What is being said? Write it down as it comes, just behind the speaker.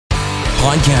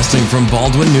Podcasting from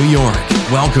Baldwin, New York.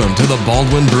 Welcome to the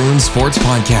Baldwin Bruins Sports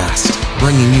Podcast,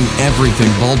 bringing you everything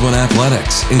Baldwin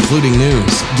athletics, including news,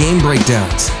 game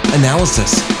breakdowns,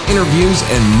 analysis, interviews,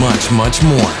 and much, much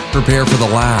more. Prepare for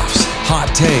the laughs, hot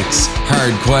takes,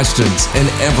 hard questions, and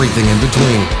everything in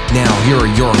between. Now, here are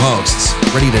your hosts,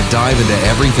 ready to dive into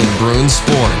everything Bruins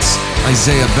sports,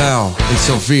 Isaiah Bell and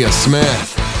Sophia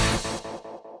Smith.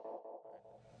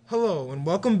 Hello, and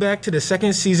welcome back to the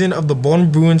second season of the Baldwin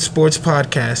Bruins Sports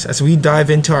Podcast as we dive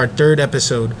into our third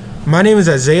episode. My name is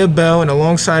Isaiah Bell, and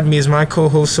alongside me is my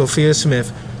co-host Sophia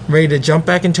Smith, ready to jump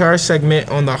back into our segment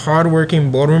on the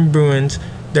hard-working Baldwin Bruins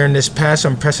during this past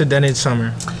unprecedented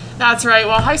summer. That's right.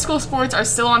 While high school sports are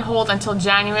still on hold until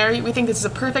January, we think this is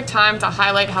a perfect time to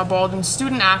highlight how Baldwin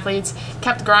student athletes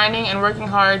kept grinding and working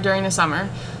hard during the summer.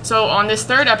 So on this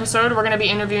third episode, we're going to be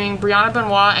interviewing Brianna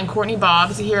Benoit and Courtney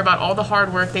Bobb to hear about all the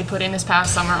hard work they put in this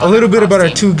past summer. A little bit about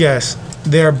our two guests.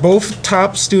 They are both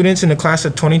top students in the class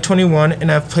of 2021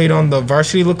 and have played on the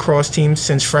varsity lacrosse team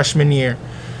since freshman year.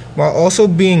 While also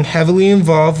being heavily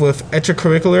involved with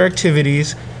extracurricular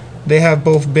activities, they have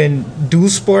both been dual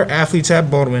sport athletes at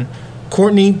Baldwin.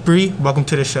 Courtney, Bree, welcome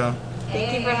to the show.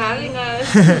 Thank you for having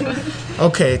us.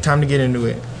 Okay, time to get into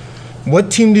it.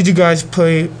 What team did you guys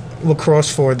play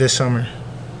lacrosse for this summer?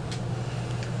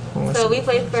 So we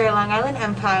played for Long Island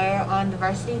Empire on the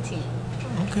varsity team.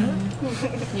 Okay.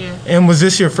 Yeah. And was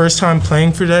this your first time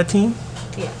playing for that team?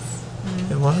 Yes.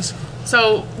 It was?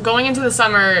 So going into the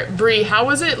summer, Bree, how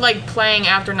was it like playing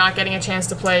after not getting a chance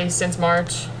to play since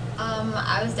March?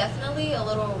 I was definitely a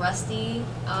little rusty.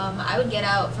 I would get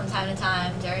out from time to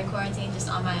time during quarantine just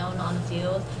on my own on the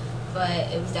field, but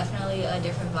it was definitely a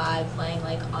different vibe playing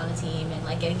like on a team and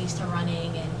like getting used to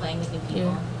running and playing with new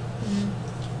people.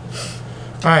 Yeah.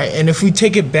 All right, and if we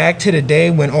take it back to the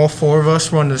day when all four of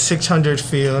us were on the 600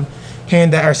 field, hearing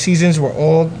that our seasons were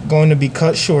all going to be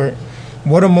cut short,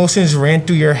 what emotions ran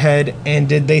through your head, and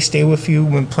did they stay with you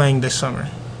when playing this summer?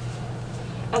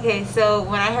 Okay, so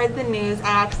when I heard the news,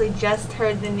 I actually just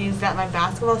heard the news that my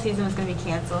basketball season was going to be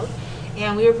canceled,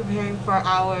 and we were preparing for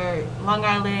our Long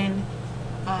Island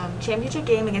championship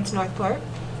game against Northport.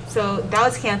 So that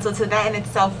was canceled, so that in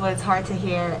itself was hard to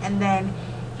hear. And then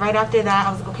right after that,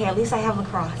 I was like, okay, at least I have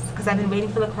lacrosse, because I've been waiting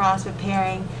for lacrosse,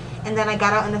 preparing. And then I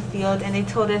got out in the field, and they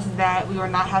told us that we were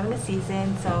not having a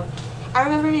season. So I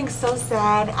remember being so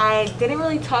sad. I didn't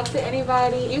really talk to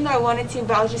anybody, even though I wanted to,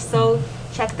 but I was just so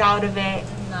checked out of it.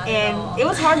 And it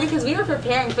was hard because we were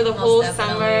preparing for the whole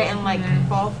summer and like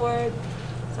fall for it.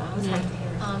 So it was hard to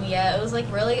hear. Yeah, it was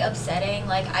like really upsetting.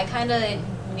 Like I kind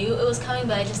of knew it was coming,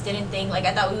 but I just didn't think, like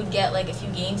I thought we would get like a few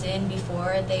games in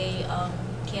before they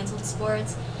canceled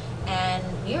sports. And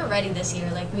we were ready this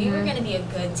year. Like we were going to be a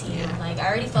good team. Yeah. Like I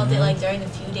already felt it like during the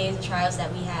few days of trials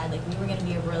that we had, like we were going to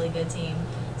be a really good team.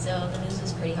 So the news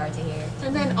was pretty hard to hear.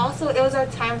 And then also it was our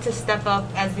time to step up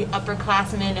as the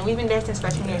upperclassmen, and we've been there since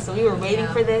freshman year, so we were waiting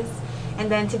for this. And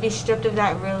then to be stripped of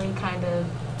that really kind of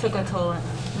took a toll on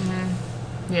us.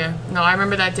 Yeah. No, I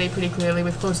remember that day pretty clearly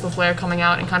with Coastal Flare coming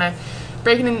out and kind of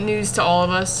breaking the news to all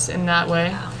of us in that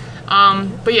way.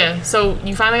 But yeah, so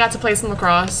you finally got to play some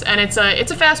lacrosse, and it's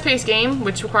a fast-paced game,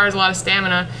 which requires a lot of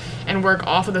stamina and work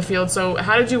off of the field. So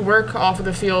how did you work off of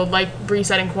the field, like Bree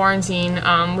said, in quarantine,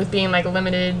 with being like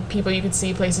limited people you could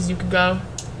see, places you could go?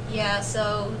 Yeah,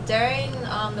 so during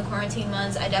the quarantine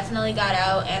months, I definitely got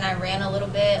out and I ran a little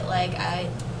bit. Like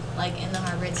in the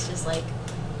harbor, it's just like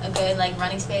a good like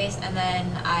running space, and then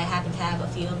I happen to have a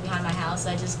field behind my house,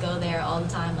 so I just go there all the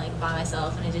time, like by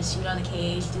myself, and I just shoot on the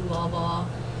cage, do wall ball.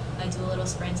 I do a little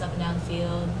sprints up and down the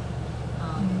field.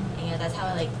 And yeah, that's how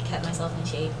I like kept myself in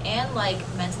shape, and like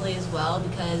mentally as well,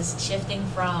 because shifting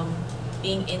from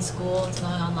being in school to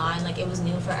going online, like it was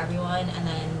new for everyone, and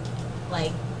then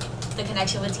like the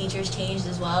connection with teachers changed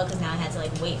as well, because now I had to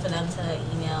like wait for them to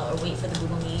email or wait for the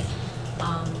Google Meet.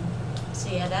 So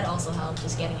yeah, that also helped,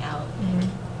 just getting out.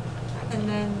 And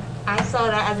then I saw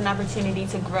that as an opportunity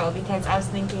to grow, because I was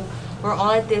thinking we're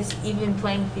all at this even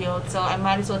playing field, so I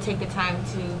might as well take the time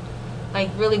to like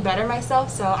really better myself.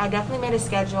 So I definitely made a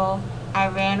schedule. I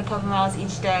ran a couple miles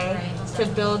each day to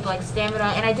build like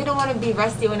stamina, and I didn't want to be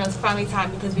rusty when it was finally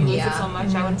time, because we wasted so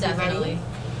much. I wanted to be ready.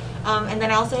 And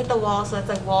then I also hit the wall, so that's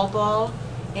like wall ball,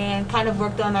 and kind of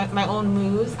worked on my own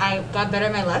moves. I got better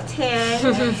at my left hand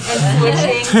and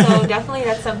switching, so definitely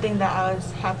that's something that I was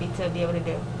happy to be able to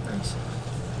do.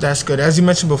 That's good. As you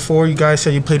mentioned before, you guys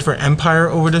said you played for Empire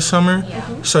over the summer.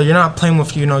 Yeah. So you're not playing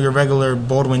with, your regular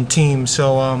Baldwin team.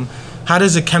 So how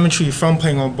does the chemistry from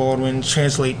playing on Baldwin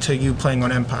translate to you playing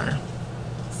on Empire?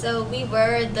 So we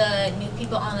were the new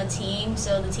people on the team.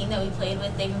 So the team that we played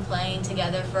with, they've been playing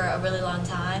together for a really long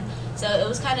time. So it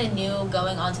was kind of new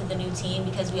going onto the new team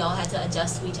because we all had to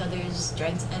adjust to each other's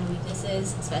strengths and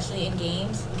weaknesses, especially in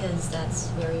games because that's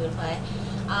where we would play.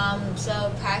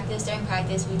 So during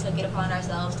practice, we took it upon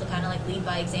ourselves to kind of like lead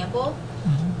by example.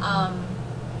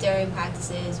 During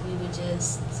practices, we would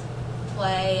just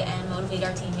play and motivate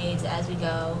our teammates as we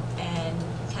go and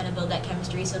kind of build that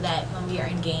chemistry so that when we are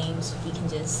in games, we can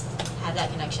just have that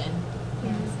connection.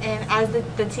 Yes. And as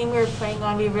the team we were playing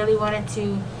on, we really wanted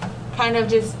to kind of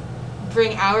just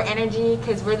bring our energy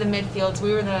because we're the midfields.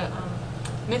 We were the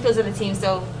midfields of the team,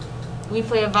 so we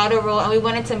play a vital role, and we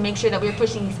wanted to make sure that we were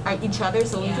pushing each other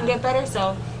so we can get better.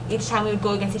 So each time we would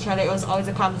go against each other, it was always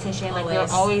a competition. Like, we were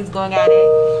always going at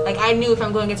it. Like, I knew if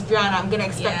I'm going against Brianna, I'm going to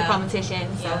expect the competition.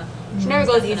 So she never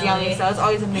goes easy on me, so it's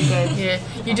always something good. Yeah,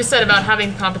 you just said about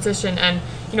having competition, and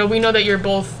we know that you're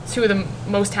both two of the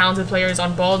most talented players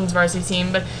on Baldwin's varsity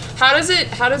team. But how does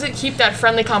it keep that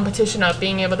friendly competition up,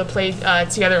 being able to play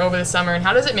together over the summer, and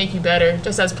how does it make you better,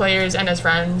 just as players and as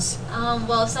friends?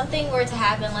 Well, if something were to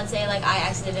happen, let's say like I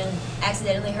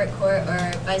accidentally hurt court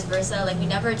or vice versa, like we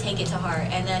never take it to heart.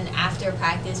 And then after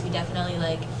practice, we definitely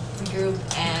like regroup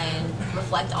and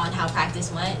reflect on how practice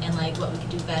went and like what we could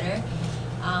do better.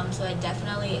 So it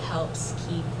definitely helps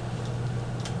keep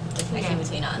the connection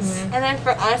between us. Mm-hmm. And then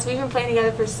for us, we've been playing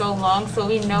together for so long, so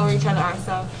we know where each other are.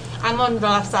 So I'm on the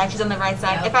left side, she's on the right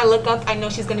side. Yep. If I look up, I know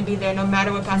she's going to be there no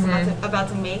matter what pass I'm about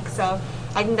to make. So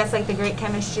I think that's like the great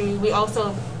chemistry. We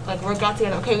also like work out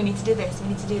together. Okay, we need to do this, we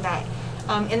need to do that.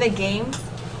 In the games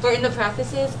or in the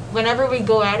practices, whenever we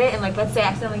go at it and like let's say I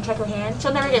accidentally check her hand,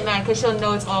 she'll never get mad because she'll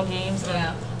know it's all games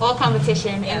or all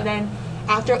competition. And then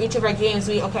after each of our games,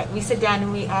 we sit down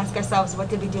and we ask ourselves what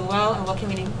did we do well and what can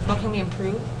we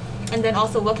improve, and then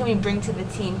also what can we bring to the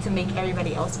team to make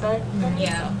everybody else better.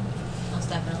 Yeah, most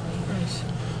definitely.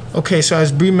 Okay, so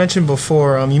as Bree mentioned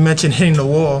before, you mentioned hitting the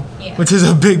wall, which is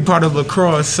a big part of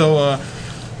lacrosse. So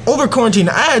over quarantine,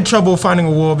 I had trouble finding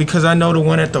a wall because I know the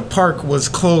one at the park was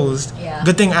closed. Yeah.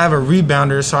 Good thing I have a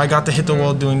rebounder, so I got to hit the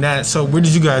wall doing that. So where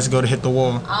did you guys go to hit the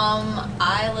wall?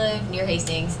 I live near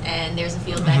Hastings, and there's a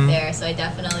field back there, so I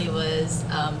definitely was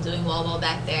doing wall ball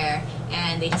back there,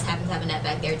 and they just happened to have a net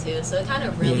back there too, so it kind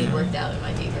of really worked out in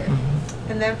my favor.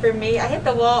 And then for me, I hit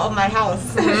the wall of my house.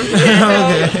 So,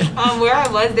 where I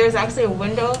was, there's actually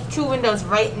two windows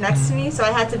right next to me, so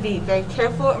I had to be very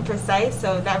careful and precise,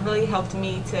 so that really helped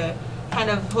me to kind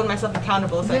of hold myself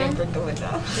accountable so I didn't break the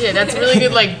window. Yeah, that's really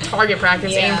good, like, target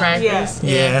practice, aim practice.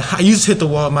 Yeah, I used to hit the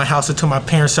wall at my house until my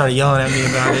parents started yelling at me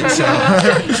about it.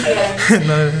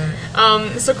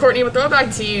 So, So Courtney, we'll throw it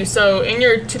back to you. So in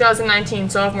your 2019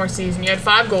 sophomore season, you had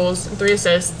 5 goals and 3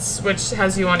 assists, which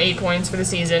has you on 8 points for the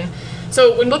season.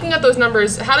 So when looking at those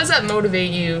numbers, how does that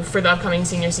motivate you for the upcoming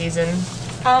senior season?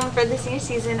 For the senior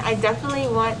season, I definitely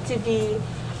want to be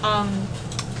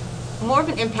more of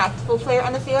an impactful player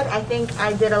on the field. I think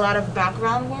I did a lot of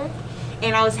background work,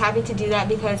 and I was happy to do that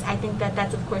because I think that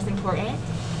that's, of course, important.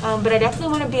 But I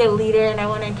definitely want to be a leader, and I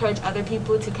want to encourage other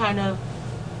people to kind of,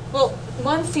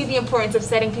 see the importance of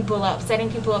setting people up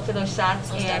for those shots,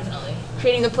 Most and definitely.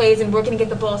 creating the plays and working to get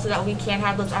the ball so that we can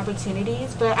have those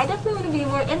opportunities. But I definitely want to be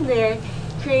more in there,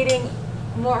 creating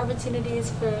more opportunities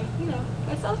for,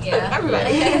 myself, for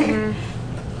everybody.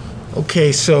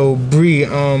 okay, so Bree,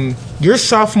 your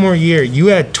sophomore year, you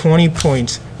had 20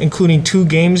 points, including 2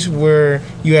 games where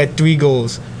you had 3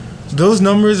 goals. Those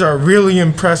numbers are really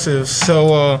impressive.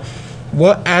 So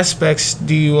what aspects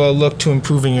do you look to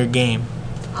improve in your game?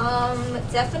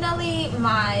 Definitely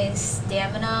my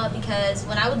stamina, because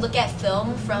when I would look at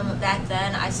film from back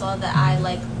then, I saw that I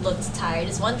looked tired.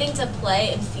 It's one thing to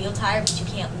play and feel tired, but you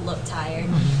can't look tired.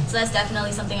 So that's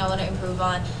definitely something I want to improve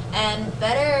on. And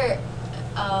better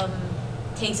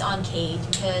takes on cage,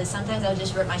 because sometimes I would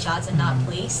just rip my shots and not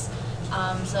place.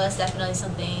 So that's definitely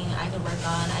something I could work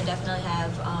on. I definitely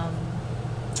have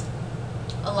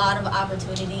a lot of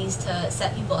opportunities to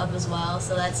set people up as well.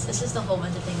 So it's just a whole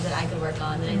bunch of things that I could work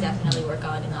on that I definitely work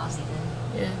on in the off season.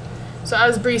 Yeah. So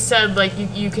as Bree said,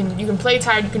 you can play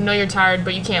tired, you can know you're tired,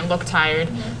 but you can't look tired.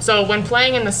 So when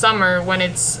playing in the summer, when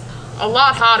it's a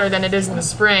lot hotter than it is in the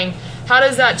spring, how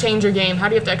does that change your game? How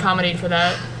do you have to accommodate for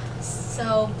that?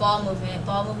 So ball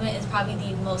movement is probably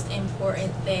the most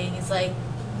important thing. It's like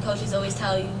coaches always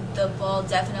tell you, the ball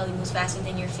definitely moves faster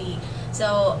than your feet.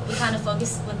 So we kind of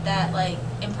focus with that,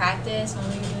 in practice when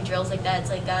we do drills like that. It's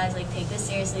like, guys, take this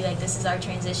seriously. This is our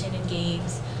transition in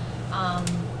games.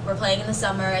 We're playing in the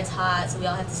summer. It's hot, so we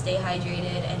all have to stay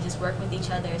hydrated and just work with each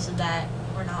other so that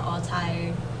we're not all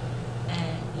tired.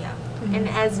 And And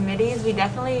as middies, we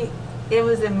definitely it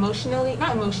was not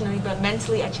emotionally, but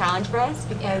mentally a challenge for us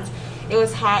because it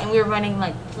was hot and we were running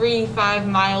like 3-5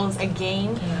 miles a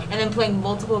game and then playing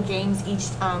multiple games each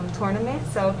tournament.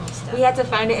 So we had to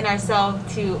find it in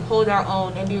ourselves to hold our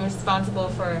own and be responsible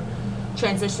for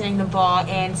transitioning the ball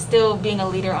and still being a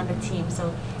leader on the team.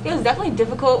 So it was definitely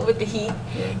difficult with the heat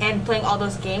and playing all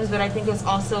those games, but I think it was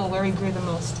also where we grew the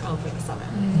most over the summer.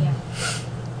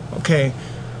 Okay.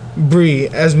 Bree,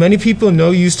 as many people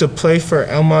know, you used to play for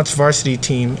Elmont's varsity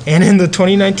team, and in the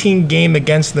 2019 game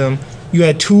against them, you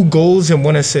had 2 goals and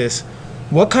 1 assist.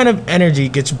 What kind of energy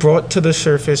gets brought to the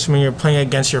surface when you're playing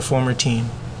against your former team?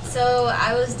 So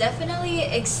I was definitely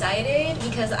excited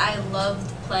because I loved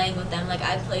playing with them. Like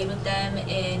I played with them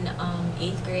in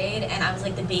 8th grade, and I was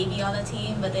like the baby on the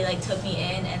team, but they like took me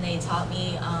in and they taught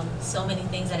me so many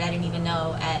things that I didn't even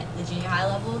know at the junior high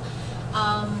level.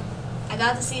 I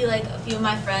got to see like a few of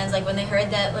my friends, like when they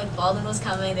heard that like Baldwin was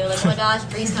coming, they were like, oh my gosh,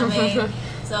 Bree's coming.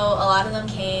 So a lot of them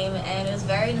came, and it was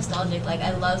very nostalgic. Like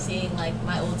I love seeing like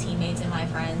my old teammates and my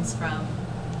friends from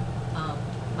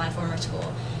my former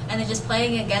school, and then just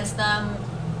playing against them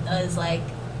was like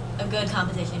a good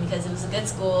competition because it was a good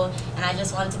school, and I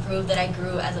just wanted to prove that I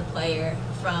grew as a player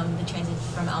from the transition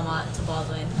from Elmont to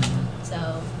Baldwin.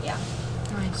 So yeah.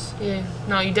 Nice. Yeah.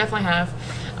 No, you definitely have.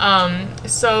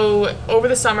 So over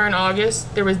the summer in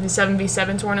August, there was the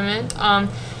 7v7 tournament.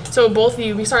 So both of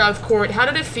you, we started out with court. How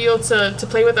did it feel to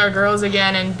play with our girls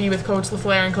again and be with Coach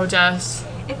LaFleur and Coach S?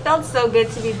 It felt so good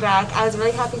to be back. I was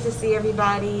really happy to see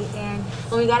everybody, and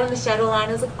when we got on the shuttle line,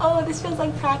 I was like, oh, this feels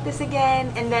like practice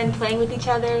again, and then playing with each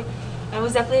other. It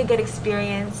was definitely a good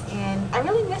experience, and I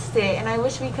really missed it, and I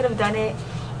wish we could have done it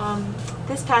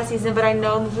this past season, but I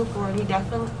know moving forward we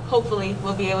definitely, hopefully,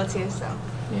 will be able to, so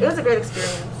it was a great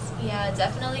experience. Yeah,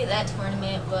 definitely that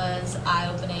tournament was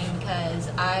eye-opening because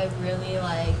I really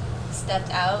like stepped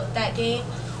out that game,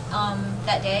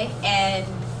 that day, and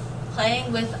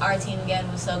playing with our team again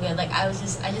was so good. Like I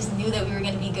just knew that we were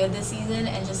going to be good this season,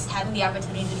 and just having the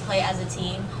opportunity to play as a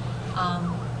team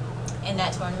in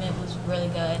that tournament was really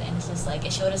good, and it's just like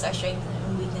it showed us our strengths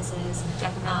and weaknesses.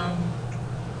 Definitely.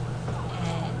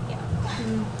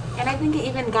 And I think it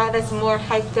even got us more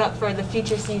hyped up for the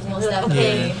future season. We were like,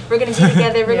 okay, we're going to be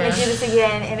together, we're going to do this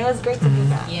again, and it was great to do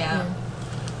that. Yeah.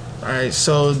 All right,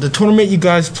 so the tournament you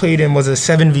guys played in was a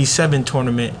 7v7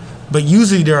 tournament, but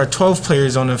usually there are 12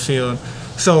 players on the field.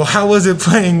 So how was it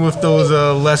playing with those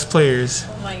less players?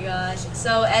 Oh my gosh.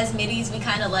 So as middies, we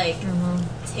kind of like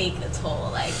take the toll,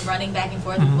 like running back and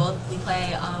forth. We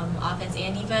play offense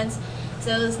and defense.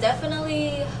 So it was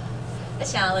definitely a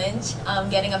challenge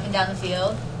getting up and down the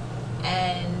field.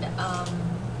 And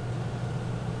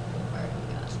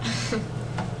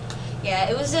yeah,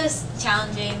 it was just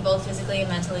challenging both physically and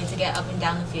mentally to get up and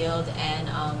down the field and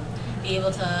be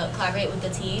able to collaborate with the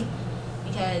team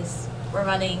because we're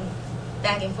running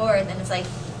back and forth, and it's like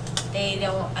they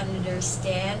don't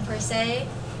understand per se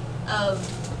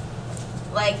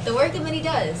like the work that Minnie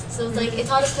does. So it's like it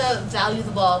taught us to value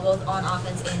the ball both on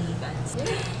offense and defense.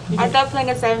 I thought playing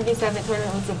a 7v7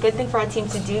 tournament was a good thing for our team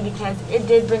to do because it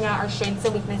did bring out our strengths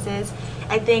and weaknesses.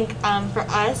 I think for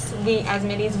us, we as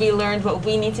middies, we learned what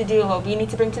we need to do and what we need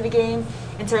to bring to the game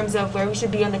in terms of where we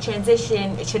should be on the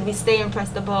transition. Should we stay and press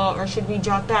the ball, or should we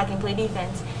drop back and play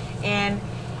defense? And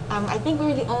I think we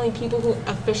were the only people who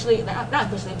officially, not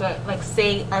officially, but like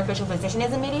say our official position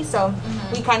as a midi. So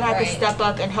we kind of had to step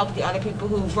up and help the other people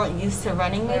who weren't used to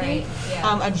running midi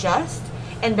adjust.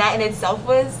 And that in itself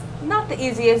was not the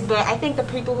easiest, but I think the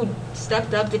people who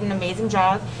stepped up did an amazing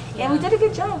job. And we did a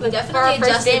good job. We definitely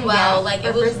adjusted well. Like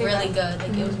it was really good.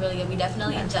 Like it was really good. We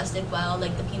definitely adjusted well.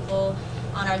 Like the people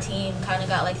on our team kind of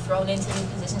got like thrown into new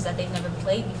positions that they've never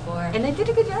played before. And they did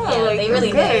a good job. Yeah, like, they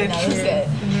really did. No, it was good.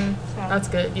 That's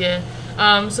good, yeah.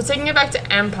 So taking it back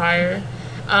to Empire,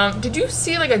 did you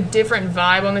see like a different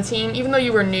vibe on the team, even though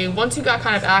you were new? Once you got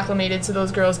kind of acclimated to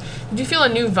those girls, did you feel a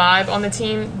new vibe on the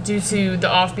team due to the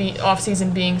off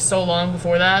season being so long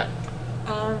before that?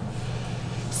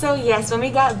 So yes, when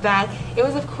we got back, it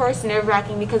was of course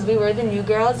nerve-wracking because we were the new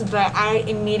girls, but I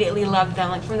immediately loved them.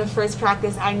 Like from the first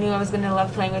practice, I knew I was going to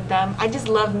love playing with them. I just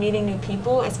love meeting new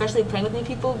people, especially playing with new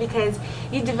people, because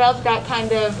you develop that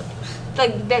kind of,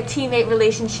 like that teammate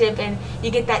relationship and you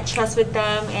get that trust with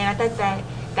them. And I thought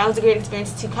that was a great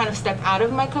experience to kind of step out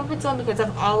of my comfort zone because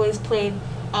I've always played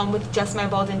with just my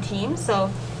Baldwin team. So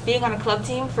being on a club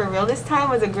team for real this time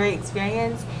was a great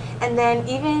experience. And then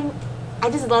even I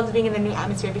just loved being in the new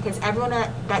atmosphere because everyone at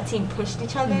that team pushed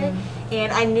each other,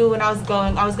 and I knew when I was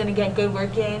going to get good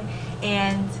work in,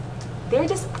 and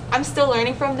I'm still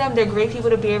learning from them. They're great people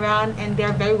to be around, and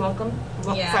they're very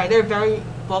they're very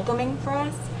welcoming for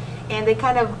us, and they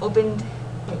kind of opened.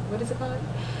 Wait, what is it called?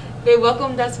 They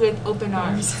welcomed us with open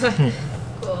arms.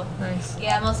 Cool. Nice.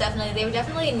 Yeah, most definitely. They were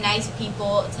definitely nice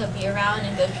people to be around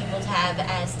and good people to have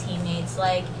as teammates.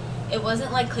 Like, it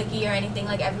wasn't like cliquey or anything.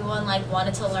 Like, everyone like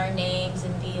wanted to learn names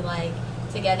and be like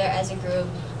together as a group.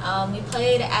 We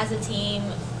played as a team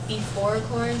before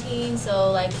quarantine,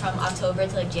 so like from October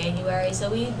to like January.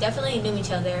 So we definitely knew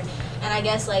each other. And I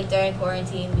guess like during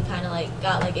quarantine, we kind of like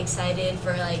got like excited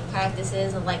for like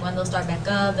practices and like when they'll start back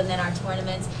up, and then our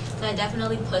tournaments. So it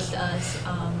definitely pushed us.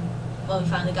 When we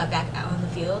finally got back out on the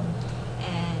field,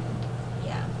 and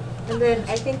yeah. And then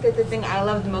I think that the thing I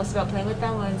loved most about playing with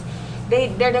them was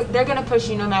they're gonna push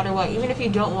you no matter what. Even if you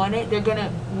don't want it, they're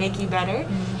gonna make you better.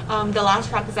 The last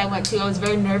practice I went to, I was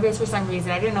very nervous for some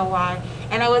reason. I didn't know why,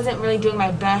 and I wasn't really doing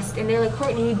my best. And they're like,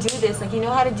 Courtney, you do this. Like, you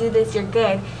know how to do this. You're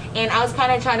good. And I was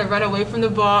kind of trying to run away from the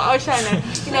ball. I was trying to,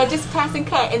 just pass and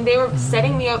cut. And they were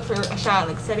setting me up for a shot,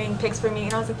 like setting picks for me.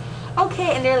 And I was like,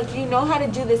 okay. And they're like, you know how to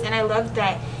do this. And I loved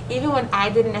that. Even when I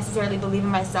didn't necessarily believe in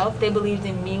myself, they believed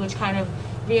in me, which kind of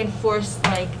reinforced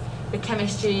like the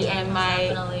chemistry and my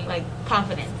Definitely. like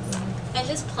confidence. And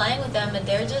just playing with them, and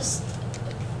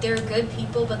they're good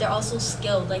people, but they're also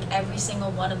skilled. Like, every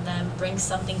single one of them brings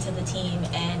something to the team,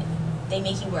 and they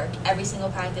make you work. Every single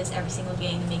practice, every single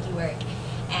game, they make you work.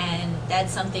 And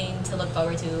that's something to look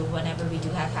forward to whenever we do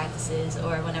have practices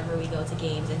or whenever we go to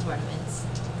games and tournaments.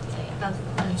 So yeah.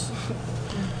 Nice.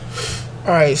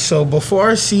 All right, so before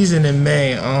our season in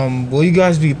May, will you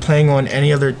guys be playing on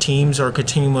any other teams or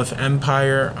continuing with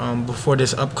Empire before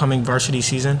this upcoming varsity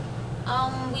season?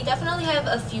 We definitely have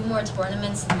a few more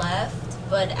tournaments left,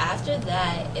 but after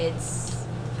that, it's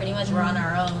pretty much we're on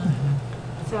our own.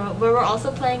 So, but we're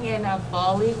also playing in a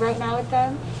fall league right now with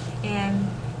them, and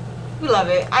we love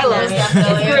it. I love Most it.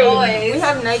 definitely, It's great. always. We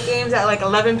have night games at like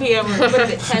 11 p.m. or what is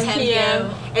it, 10 10 p.m.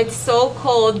 p.m. It's so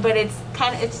cold, but it's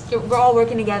we're all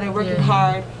working together, working Yeah.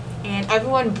 hard, and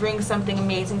everyone brings something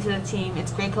amazing to the team.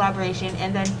 It's great collaboration,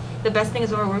 and then the best thing is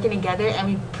when we're working together and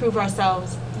we prove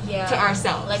ourselves Yeah. to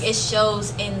ourselves. Like, it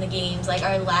shows in the games. Like,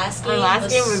 our last game,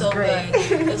 was so great.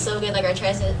 good. It was so good. Like, our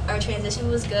transition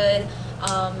was good.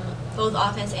 Both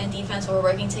offense and defense were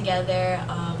working together.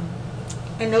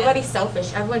 And nobody's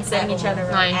selfish. Everyone's setting each other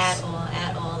up. Nice.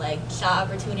 At all. Like, shot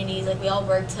opportunities. Like, we all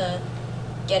work to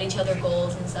get each other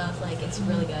goals and stuff. Like, it's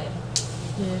really good.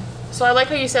 Yeah. So I like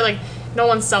how you said, like, no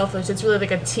one's selfish. It's really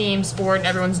like a team sport and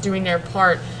everyone's doing their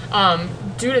part.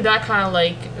 Due to that kind of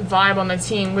like vibe on the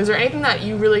team, was there anything that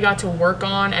you really got to work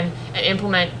on and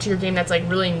implement to your game that's like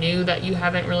really new that you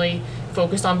haven't really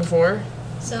focused on before?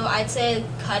 So I'd say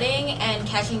cutting and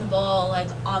catching the ball, like,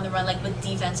 on the run, like, with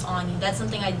defense on you. That's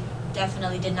something I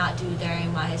definitely did not do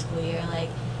during my high school year. Like,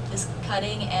 just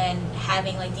cutting and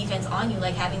having, like, defense on you,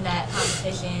 like, having that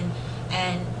competition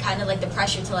and kind of, like, the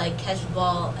pressure to, like, catch the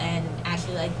ball and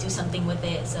actually, like, do something with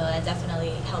it. So that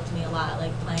definitely helped me a lot,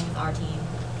 like, playing with our team.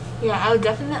 Yeah, I would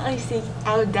definitely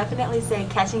say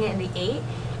catching it in the 8.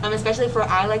 Especially for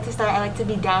I like to start. I like to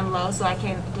be down low so I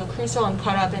can do a crease roll and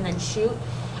cut up and then shoot.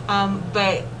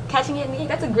 But catching it in the 8,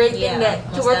 that's a great thing to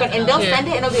most work on. And they'll definitely. send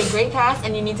it and it'll be a great pass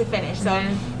and you need to finish. So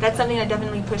that's something that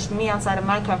definitely pushed me outside of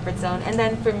my comfort zone. And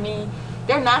then for me,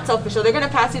 they're not selfish. So they're going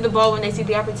to pass you the ball when they see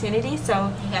the opportunity. So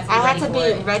have to be I had ready to for be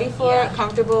it. ready for Yeah. it,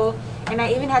 comfortable. And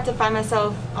I even had to find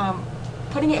myself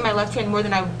putting it in my left hand more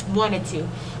than I wanted to.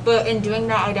 But in doing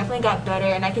that, I definitely got better,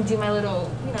 and I can do my little,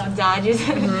 dodges.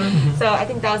 So I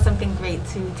think that was something great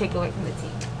to take away from the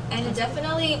team. And it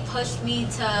definitely pushed me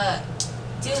to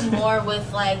do more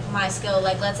with, like, my skill.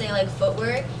 Like, let's say, like,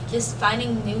 footwork, just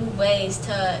finding new ways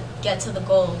to get to the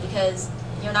goal, because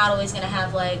you're not always going to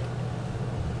have, like,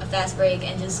 a fast break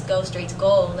and just go straight to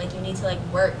goal. Like, you need to, like,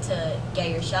 work to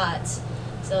get your shots.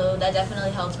 So that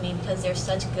definitely helped me because they're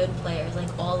such good players, like,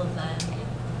 all of them.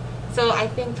 So I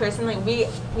think personally,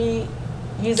 we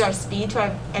use our speed to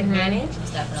our advantage.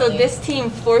 So Definitely. this team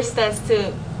forced us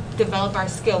to develop our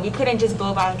skill. We couldn't just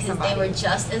blow by Because somebody. they were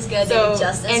just as good, they so were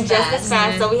just as and fast. just as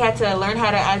fast. So we had to learn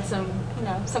how to add some,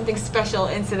 something special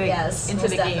into the Yes, into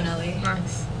most the game. definitely.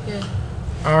 Nice. Yeah.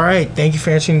 All right, thank you for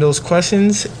answering those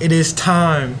questions. It is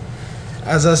time,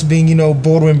 as us being,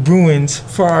 Baldwin Bruins,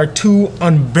 for our 2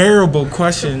 unbearable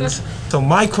questions. So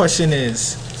my question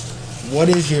is, what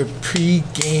is your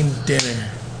pre-game dinner?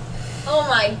 Oh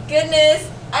my goodness.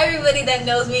 Everybody that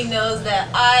knows me knows that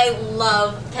I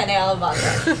love penne alla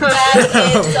vodka.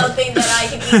 That is something that I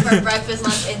can eat for breakfast,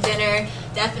 lunch, and dinner.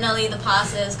 Definitely the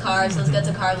pastas, carbs. Let's get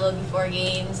to carb load before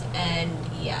games. And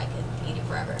yeah, I could eat it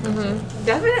forever.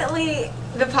 Definitely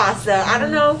the pasta. I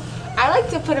don't know. I like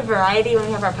to put a variety when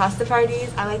we have our pasta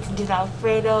parties. I like to do the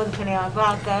Alfredo, the penne alla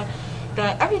vodka,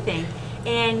 the everything.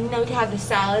 And we can have the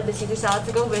salad, the Caesar salad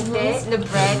to go with it, the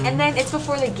bread, and then it's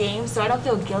before the game, so I don't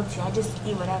feel guilty. I just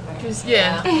eat whatever.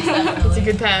 Yeah, it's a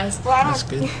good pass. Well, I That's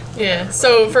don't. good. Yeah.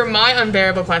 So for my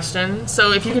unbearable question,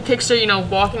 so if you could picture,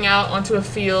 walking out onto a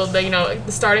field, the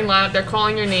starting lineup, they're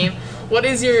calling your name. What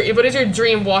is your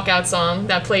dream walkout song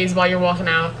that plays while you're walking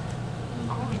out?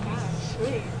 Oh my gosh,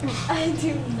 wait. I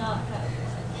do not have one.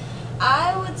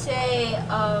 I would say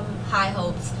High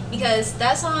Hopes, because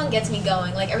that song gets me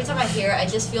going. Like, every time I hear it, I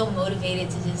just feel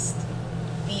motivated to just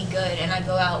be good, and I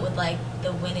go out with, like,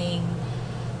 the winning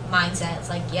mindset. It's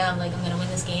like, I'm going to win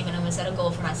this game, and I'm going to set a goal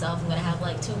for myself. I'm going to have,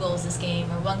 like, 2 goals this game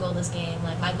or 1 goal this game.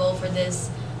 Like, my goal for this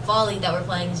fall league that we're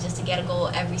playing is just to get a goal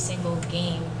every single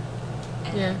game.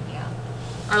 And, Yeah.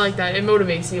 I like that. It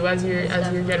motivates you as you're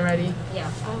getting ready. Yeah.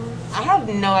 I have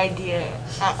no idea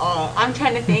at all. I'm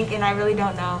trying to think, and I really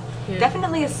don't know. Yeah.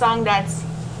 Definitely a song that's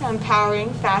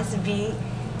empowering, fast beat.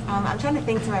 I'm trying to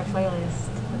think to my playlist.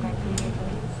 With my previous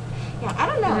playlist. Yeah, I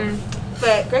don't know.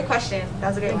 But great question. That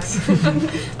was a great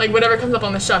one. Like whatever comes up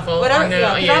on the shuffle. Whatever, on the-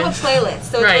 yeah, 'cause I have a playlist,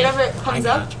 so Right. whatever comes I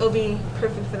up, got it'll be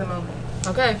perfect for the moment.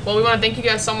 Okay. Well, we want to thank you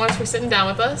guys so much for sitting down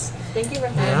with us. Thank you for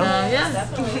having me. Yeah.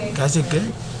 Definitely. You guys did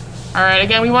good. All right.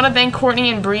 Again, we want to thank Courtney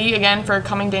and Bree again for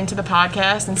coming into the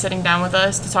podcast and sitting down with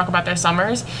us to talk about their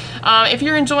summers. If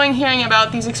you're enjoying hearing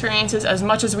about these experiences as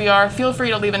much as we are, feel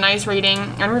free to leave a nice rating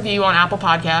and review on Apple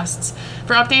Podcasts.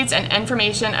 For updates and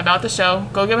information about the show,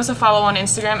 go give us a follow on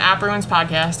Instagram @Bruins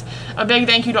Podcast. A big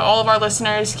thank you to all of our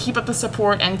listeners. Keep up the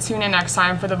support and tune in next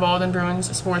time for the Baldwin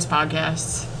Bruins Sports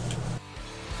Podcasts.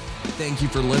 Thank you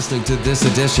for listening to this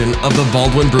edition of the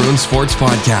Baldwin Bruins Sports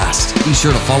Podcast. Be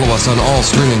sure to follow us on all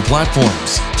streaming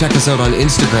platforms. Check us out on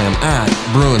Instagram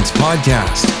 @Bruins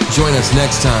Podcast. Join us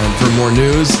next time for more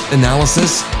news,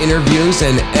 analysis, interviews,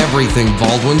 and everything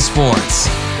Baldwin sports.